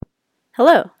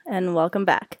Hello, and welcome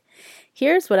back.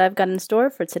 Here's what I've got in store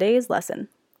for today's lesson.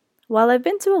 While I've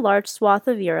been to a large swath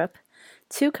of Europe,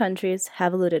 two countries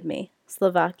have eluded me,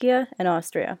 Slovakia and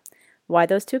Austria. Why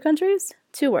those two countries?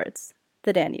 Two words,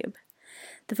 the Danube.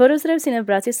 The photos that I've seen of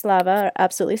Bratislava are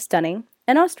absolutely stunning,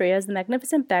 and Austria is the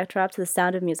magnificent backdrop to the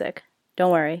sound of music.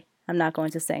 Don't worry, I'm not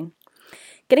going to sing.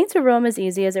 Getting to Rome is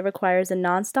easy as it requires a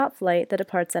non-stop flight that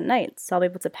departs at night, so I'll be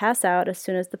able to pass out as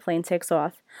soon as the plane takes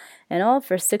off, and all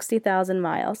for 60,000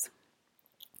 miles.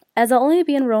 As I'll only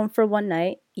be in Rome for one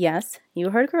night, yes,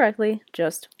 you heard correctly,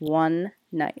 just one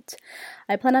night.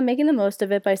 I plan on making the most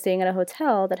of it by staying at a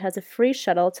hotel that has a free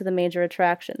shuttle to the major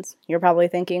attractions. You're probably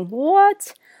thinking,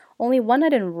 what? Only one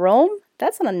night in Rome?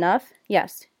 That's not enough.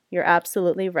 Yes, you're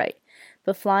absolutely right.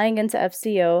 But flying into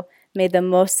FCO made the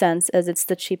most sense as it's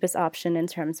the cheapest option in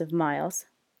terms of miles.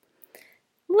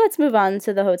 Let's move on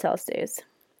to the hotel stays.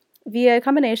 Via a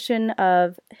combination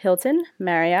of Hilton,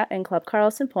 Marriott, and Club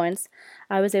Carlson points,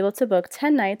 I was able to book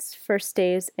 10 nights for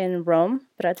stays in Rome,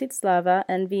 Bratislava,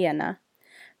 and Vienna.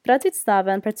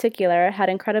 Bratislava in particular had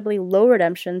incredibly low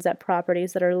redemptions at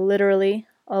properties that are literally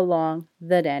along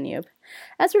the Danube.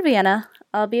 As for Vienna,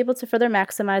 I'll be able to further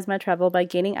maximize my travel by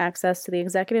gaining access to the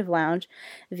executive lounge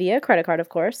via credit card, of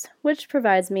course, which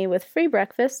provides me with free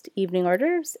breakfast, evening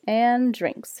orders, and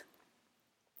drinks.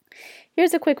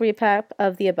 Here's a quick recap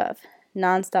of the above.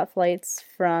 Non-stop flights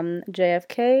from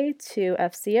JFK to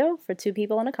FCO for two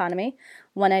people in economy,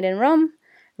 one night in Rome,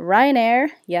 Ryanair,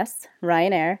 yes,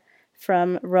 Ryanair,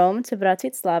 from Rome to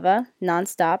Bratislava,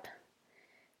 non-stop,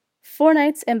 4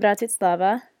 nights in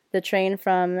Bratislava, the train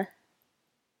from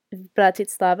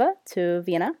Bratislava to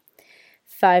Vienna,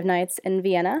 5 nights in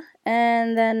Vienna,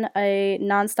 and then a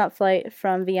non-stop flight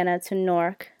from Vienna to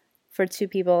Newark for two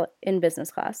people in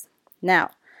business class. Now,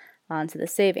 on to the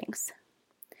savings.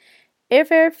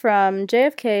 Airfare from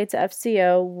JFK to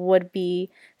FCO would be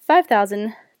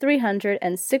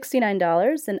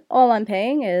 $5,369, and all I'm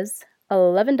paying is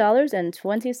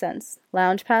 $11.20.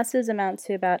 Lounge passes amount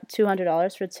to about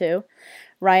 $200 for two.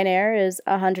 Ryanair is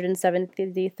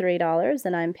 $173,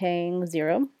 and I'm paying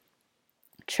 $0.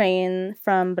 Train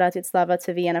from Bratislava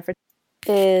to Vienna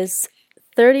is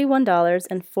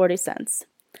 $31.40.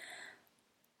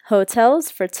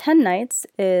 Hotels for 10 nights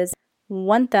is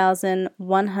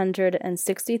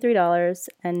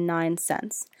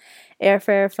 $1,163.09.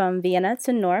 Airfare from Vienna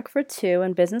to Newark for two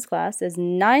in business class is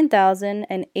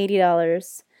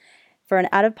 $9,080 for an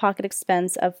out-of-pocket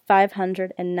expense of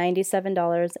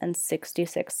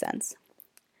 $597.66.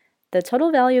 The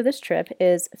total value of this trip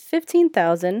is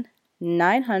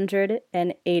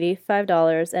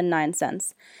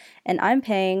 $15,985.09, and I'm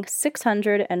paying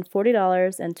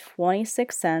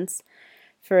 $640.26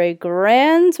 for a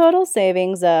grand total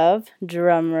savings of,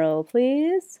 drumroll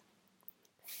please,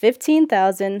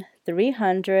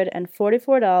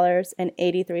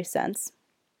 $15,344.83.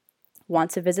 Want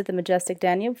to visit the majestic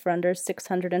Danube for under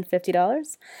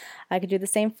 $650? I could do the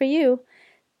same for you.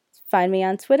 Find me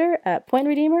on Twitter at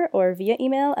PointRedeemer or via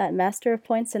email at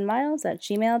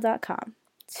masterofpointsandmiles@gmail.com.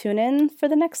 Tune in for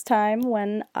the next time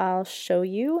when I'll show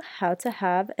you how to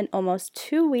have an almost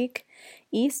 2-week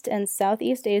East and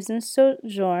Southeast Asian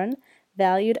sojourn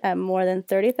valued at more than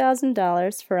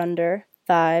 $30,000 for under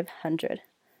 $500.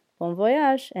 Bon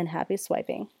voyage and happy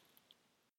swiping.